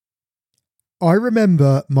I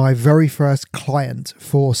remember my very first client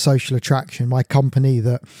for Social Attraction, my company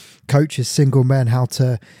that coaches single men how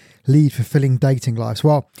to lead fulfilling dating lives.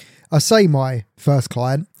 Well, I say my first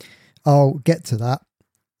client, I'll get to that.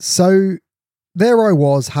 So there I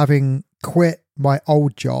was, having quit my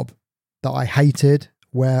old job that I hated,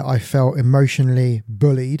 where I felt emotionally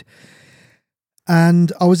bullied.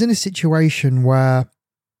 And I was in a situation where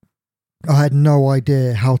I had no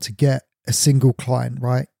idea how to get a single client,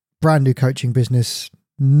 right? Brand new coaching business,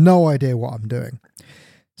 no idea what I'm doing.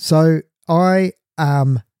 So I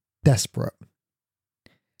am desperate.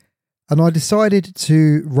 And I decided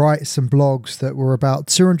to write some blogs that were about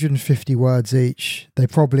 250 words each. They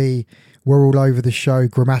probably were all over the show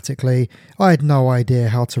grammatically. I had no idea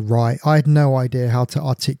how to write. I had no idea how to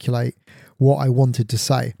articulate what I wanted to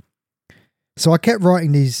say. So I kept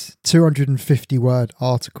writing these 250 word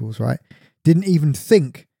articles, right? Didn't even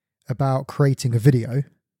think about creating a video.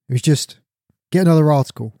 It was just get another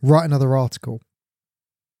article, write another article.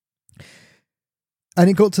 And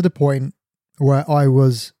it got to the point where I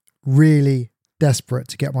was really desperate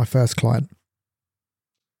to get my first client.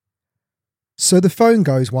 So the phone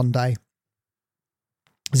goes one day.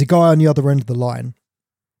 There's a guy on the other end of the line.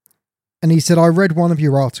 And he said, I read one of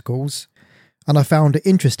your articles and I found it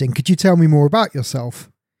interesting. Could you tell me more about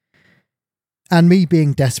yourself? And me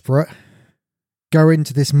being desperate, go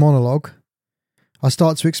into this monologue. I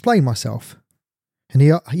start to explain myself. And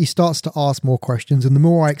he starts to ask more questions. And the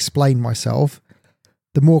more I explain myself,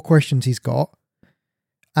 the more questions he's got.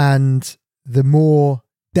 And the more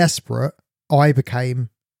desperate I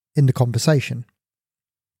became in the conversation.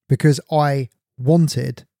 Because I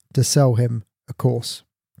wanted to sell him a course.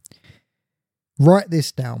 Write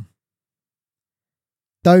this down.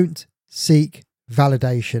 Don't seek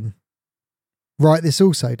validation. Write this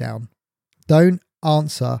also down. Don't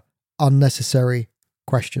answer unnecessary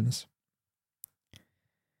questions.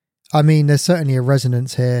 I mean, there's certainly a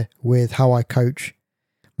resonance here with how I coach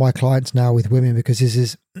my clients now with women, because this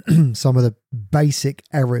is some of the basic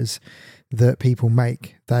errors that people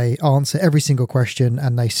make. They answer every single question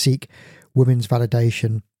and they seek women's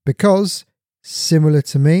validation because, similar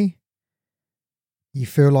to me, you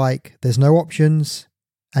feel like there's no options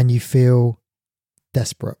and you feel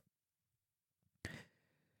desperate.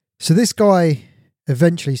 So this guy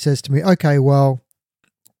eventually says to me, okay, well,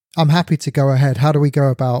 I'm happy to go ahead. How do we go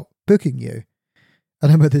about booking you?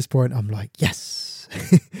 And I'm at this point, I'm like, yes,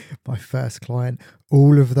 my first client.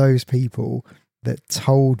 All of those people that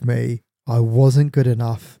told me I wasn't good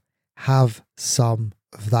enough, have some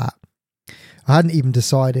of that. I hadn't even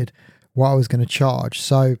decided what I was going to charge.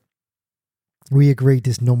 So we agreed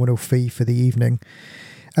this nominal fee for the evening.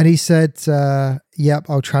 And he said, yep,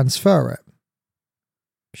 I'll transfer it.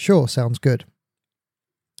 Sure, sounds good.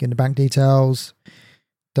 Get the bank details.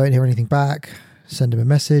 Don't hear anything back. Send him a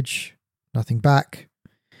message. Nothing back.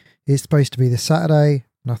 It's supposed to be this Saturday.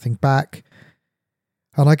 Nothing back.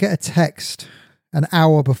 And I get a text an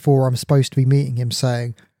hour before I'm supposed to be meeting him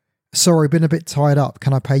saying, sorry, been a bit tied up.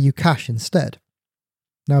 Can I pay you cash instead?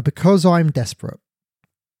 Now, because I'm desperate,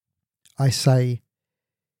 I say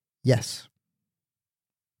yes.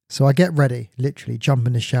 So I get ready, literally jump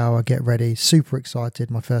in the shower, get ready, super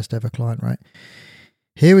excited, my first ever client, right?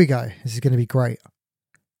 Here we go. This is going to be great.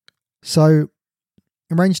 So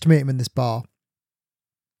arranged to meet him in this bar.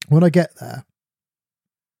 When I get there,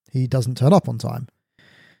 he doesn't turn up on time.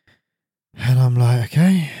 And I'm like,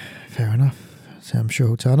 okay, fair enough. So I'm sure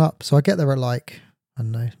he'll turn up. So I get there at like, I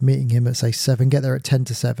don't know, meeting him at say 7, get there at 10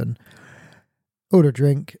 to 7, order a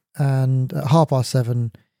drink, and at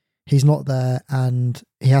 7:30, he's not there and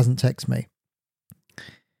he hasn't texted me.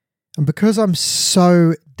 And because I'm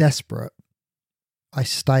so desperate, I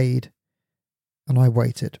stayed and I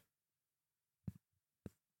waited.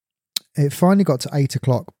 It finally got to 8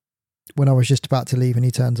 o'clock when I was just about to leave and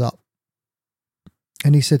he turns up.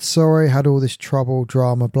 And he said, sorry, had all this trouble,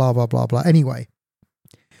 drama, blah, blah, blah, blah. Anyway,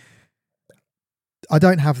 I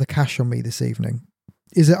don't have the cash on me this evening.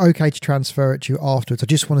 Is it okay to transfer it to you afterwards? I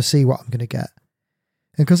just want to see what I'm going to get.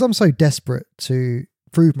 And because I'm so desperate to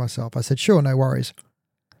prove myself, I said, sure, no worries.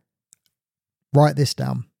 Write this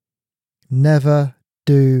down. Never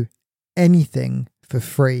do anything for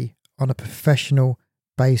free on a professional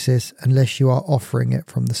basis unless you are offering it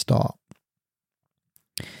from the start.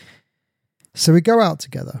 So we go out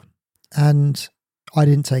together and I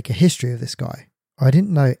didn't take a history of this guy. I didn't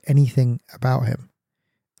know anything about him.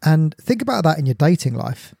 And think about that in your dating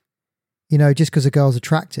life. You know, just because a girl's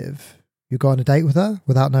attractive, you go on a date with her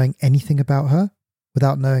without knowing anything about her,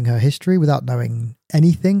 without knowing her history, without knowing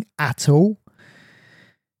anything at all.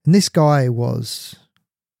 And this guy was,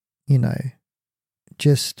 you know,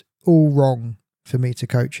 just all wrong for me to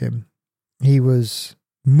coach him. He was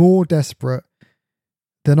more desperate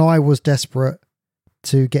than I was desperate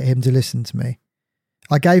to get him to listen to me.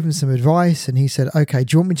 I gave him some advice and he said, okay,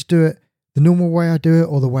 do you want me to do it the normal way I do it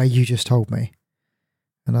or the way you just told me?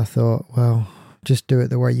 And I thought, well, just do it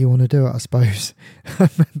the way you want to do it, I suppose. I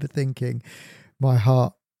remember thinking, my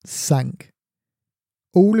heart sank.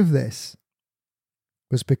 All of this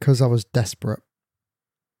was because I was desperate.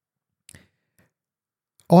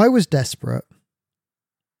 I was desperate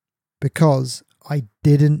because I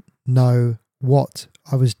didn't know what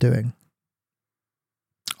I was doing.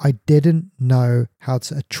 I didn't know how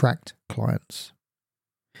to attract clients.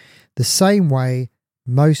 The same way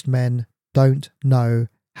most men don't know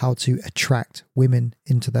how to attract women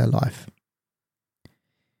into their life.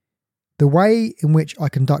 The way in which I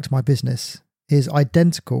conduct my business is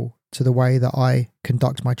identical to the way that I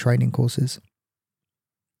conduct my training courses.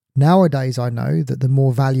 Nowadays, I know that the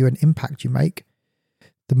more value and impact you make,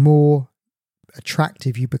 the more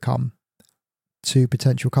attractive you become to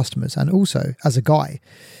potential customers. And also, as a guy,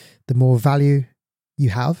 the more value you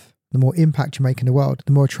have, the more impact you make in the world,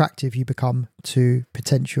 the more attractive you become to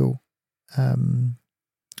potential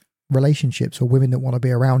relationships or women that want to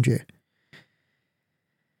be around you.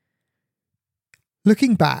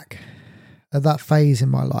 Looking back at that phase in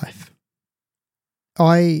my life,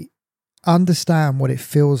 I understand what it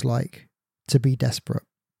feels like to be desperate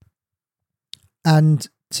and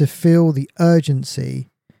to feel the urgency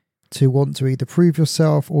to want to either prove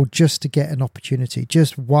yourself or just to get an opportunity,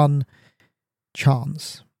 just one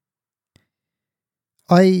chance.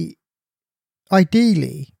 I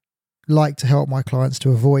ideally like to help my clients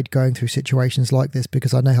to avoid going through situations like this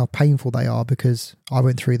because I know how painful they are because I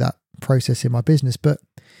went through that process in my business. But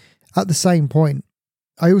at the same point,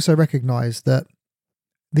 I also recognize that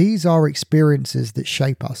these are experiences that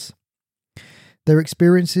shape us. They're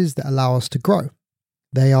experiences that allow us to grow.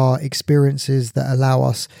 They are experiences that allow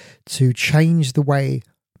us to change the way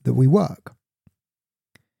that we work.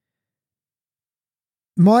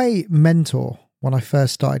 My mentor, when I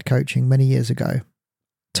first started coaching many years ago,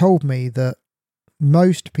 told me that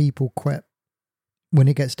most people quit when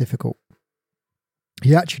it gets difficult.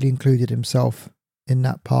 He actually included himself in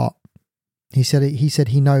that part. He said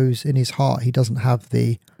he knows in his heart he doesn't have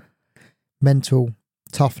the mental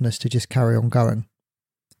toughness to just carry on going,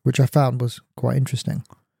 which I found was quite interesting.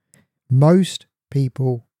 Most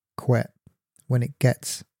people quit when it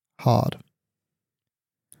gets hard.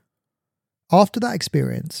 After that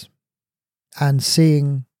experience and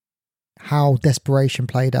seeing how desperation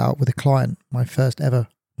played out with a client, my first ever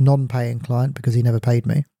non-paying client because he never paid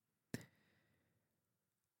me,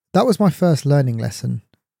 that was my first learning lesson.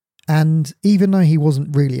 And even though he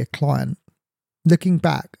wasn't really a client, looking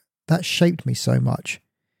back, that shaped me so much.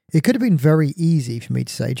 It could have been very easy for me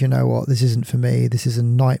to say, do you know what, this isn't for me, this is a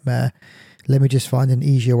nightmare, let me just find an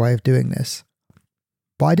easier way of doing this.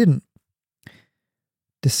 But I didn't.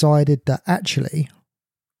 Decided that actually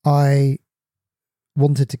I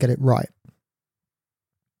wanted to get it right.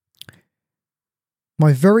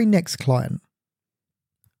 My very next client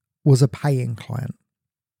was a paying client.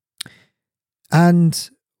 And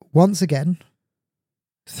once again,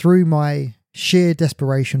 through my sheer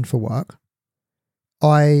desperation for work,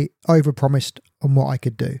 I overpromised on what I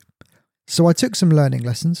could do. So I took some learning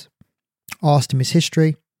lessons, asked him his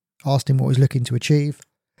history, asked him what he was looking to achieve.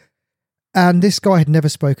 And this guy had never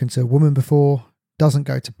spoken to a woman before, doesn't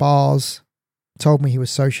go to bars, told me he was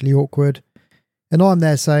socially awkward. And I'm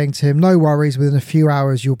there saying to him, no worries, within a few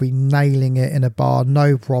hours you'll be nailing it in a bar,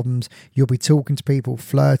 no problems. You'll be talking to people,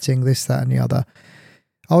 flirting, this, that and the other.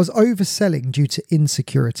 I was overselling due to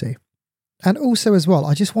insecurity. And also as well,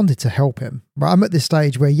 I just wanted to help him. Right? I'm at this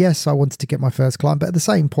stage where, yes, I wanted to get my first client, but at the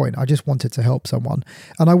same point, I just wanted to help someone.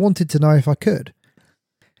 And I wanted to know if I could.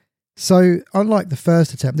 So unlike the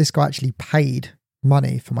first attempt, this guy actually paid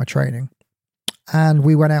money for my training. And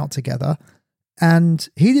we went out together. And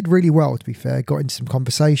he did really well, to be fair, got into some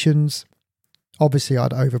conversations. Obviously,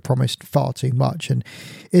 I'd overpromised far too much. And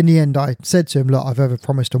in the end, I said to him, look, I've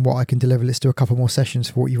overpromised on what I can deliver. Let's do a couple more sessions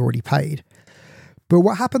for what you've already paid. But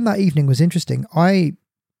what happened that evening was interesting. I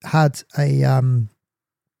had a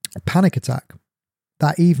panic attack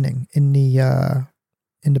that evening in the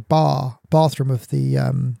bathroom of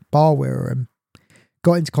the bar we were in.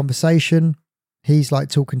 Got into conversation. He's like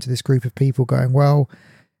talking to this group of people going, well,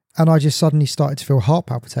 and I just suddenly started to feel heart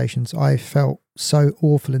palpitations. I felt so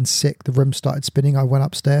awful and sick. The room started spinning. I went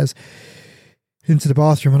upstairs into the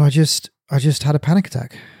bathroom and I just had a panic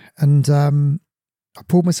attack. And I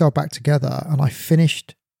pulled myself back together and I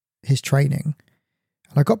finished his training.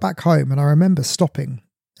 And I got back home and I remember stopping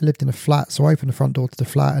I lived in a flat, so I opened the front door to the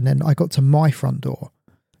flat, and then I got to my front door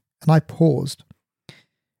and I paused.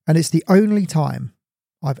 And it's the only time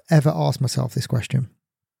I've ever asked myself this question.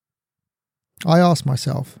 I asked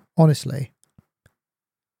myself, honestly,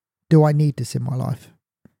 do I need this in my life?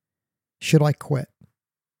 Should I quit?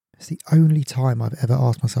 It's the only time I've ever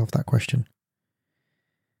asked myself that question.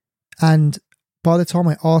 And by the time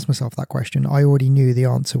I asked myself that question, I already knew the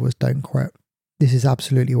answer was don't quit. This is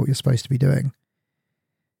absolutely what you're supposed to be doing.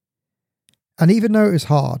 And even though it was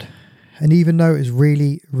hard, and even though it was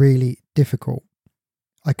really, really difficult,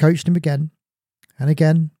 I coached him again and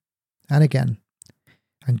again and again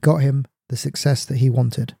and got him the success that he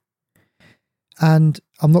wanted. And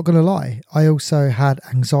I'm not going to lie, I also had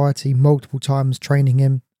anxiety multiple times training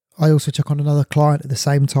him. I also took on another client at the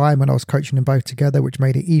same time when I was coaching them both together, which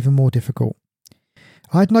made it even more difficult.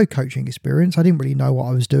 I had no coaching experience. I didn't really know what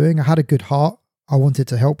I was doing. I had a good heart. I wanted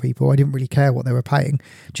to help people. I didn't really care what they were paying,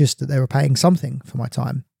 just that they were paying something for my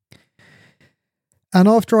time. And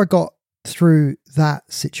after I got through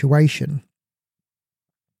that situation,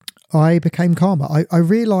 I became calmer. I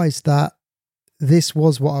realized that this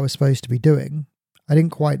was what I was supposed to be doing. I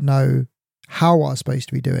didn't quite know how I was supposed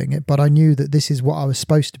to be doing it, but I knew that this is what I was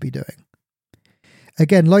supposed to be doing.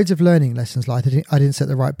 Again, loads of learning lessons, like I didn't set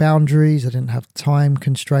the right boundaries, I didn't have time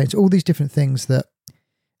constraints, all these different things that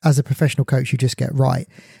as a professional coach you just get right.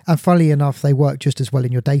 And funnily enough, they work just as well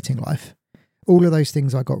in your dating life. All of those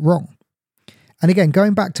things I got wrong. And again,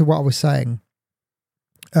 going back to what I was saying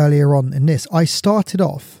earlier on in this, I started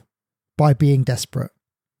off by being desperate.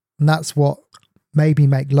 And that's what made me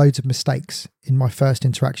make loads of mistakes in my first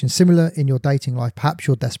interaction. Similar in your dating life, perhaps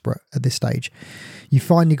you're desperate at this stage. You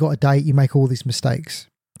finally got a date, you make all these mistakes.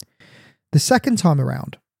 The second time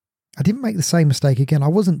around, I didn't make the same mistake again. I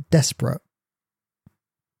wasn't desperate.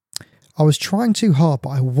 I was trying too hard, but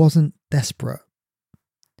I wasn't desperate.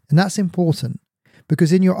 And that's important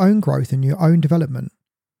because in your own growth and your own development,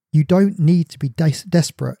 you don't need to be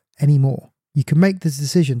desperate anymore. You can make this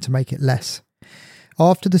decision to make it less.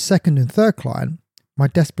 After the second and third client, my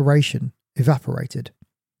desperation evaporated.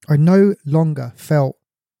 I no longer felt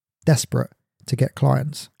desperate to get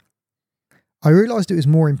clients. I realized it was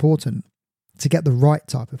more important to get the right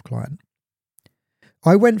type of client.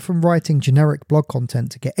 I went from writing generic blog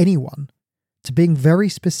content to get anyone to being very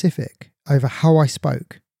specific over how I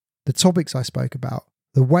spoke, the topics I spoke about,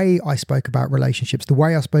 the way I spoke about relationships, the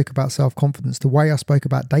way I spoke about self-confidence, the way I spoke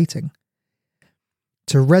about dating,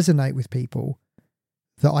 to resonate with people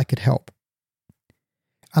that I could help.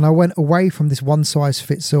 And I went away from this one size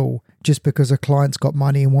fits all. Just because a client's got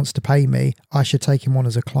money and wants to pay me, I should take him on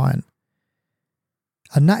as a client.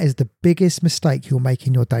 And that is the biggest mistake you'll make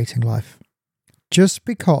in your dating life. Just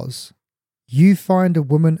because you find a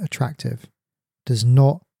woman attractive does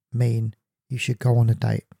not mean you should go on a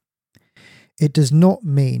date. It does not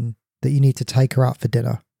mean that you need to take her out for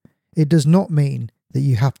dinner. It does not mean that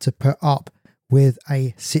you have to put up with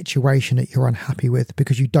a situation that you're unhappy with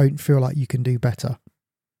because you don't feel like you can do better.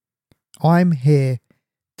 I'm here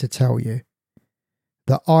to tell you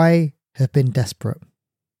that I have been desperate.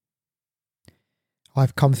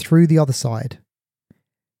 I've come through the other side,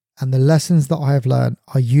 and the lessons that I have learned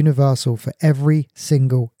are universal for every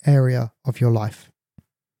single area of your life.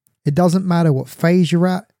 It doesn't matter what phase you're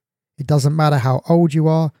at. It doesn't matter how old you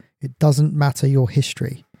are. It doesn't matter your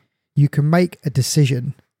history. You can make a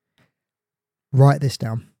decision. Write this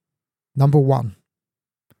down. Number 1,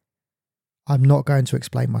 I'm not going to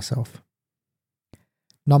explain myself.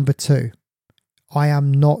 Number 2, I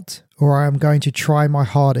am going to try my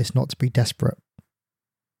hardest not to be desperate.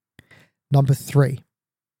 Number 3,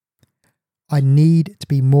 I need to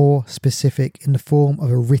be more specific in the form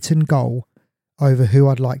of a written goal over who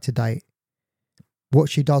I'd like to date. What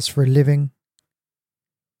she does for a living.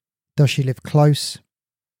 Does she live close?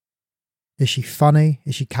 Is she funny?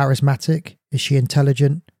 Is she charismatic? Is she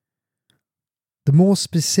intelligent? The more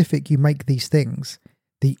specific you make these things,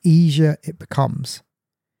 the easier it becomes.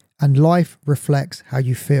 And life reflects how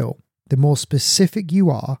you feel. The more specific you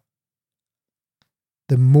are,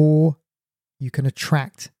 the more you can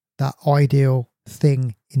attract that ideal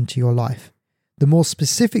thing into your life. The more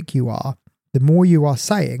specific you are, the more you are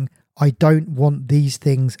saying, I don't want these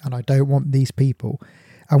things and I don't want these people.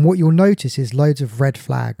 And what you'll notice is loads of red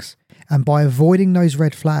flags. And by avoiding those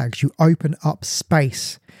red flags, you open up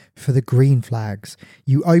space for the green flags.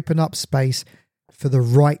 You open up space for the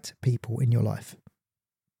right people in your life.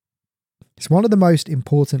 It's one of the most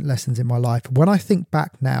important lessons in my life. When I think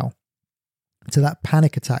back now to that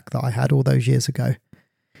panic attack that I had all those years ago,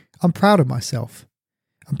 I'm proud of myself.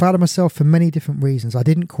 I'm proud of myself for many different reasons. I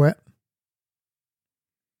didn't quit.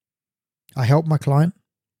 I helped my client.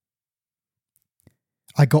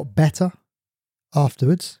 I got better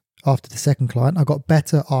afterwards, after the second client. I got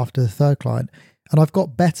better after the third client. And I've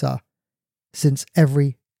got better since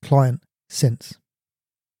every client since.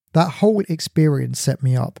 That whole experience set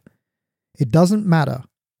me up. It doesn't matter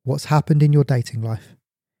what's happened in your dating life.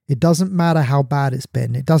 It doesn't matter how bad it's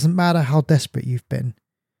been. It doesn't matter how desperate you've been.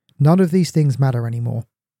 None of these things matter anymore.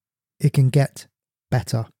 It can get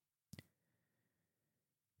better.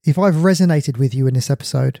 If I've resonated with you in this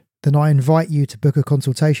episode, then I invite you to book a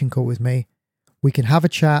consultation call with me. We can have a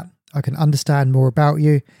chat. I can understand more about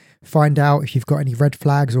you, find out if you've got any red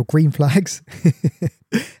flags or green flags.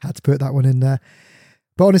 Had to put that one in there.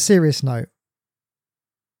 But on a serious note,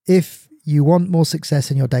 if you want more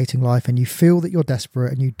success in your dating life and you feel that you're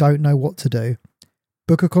desperate and you don't know what to do,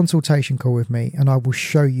 book a consultation call with me and I will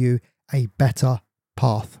show you a better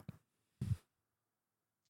path.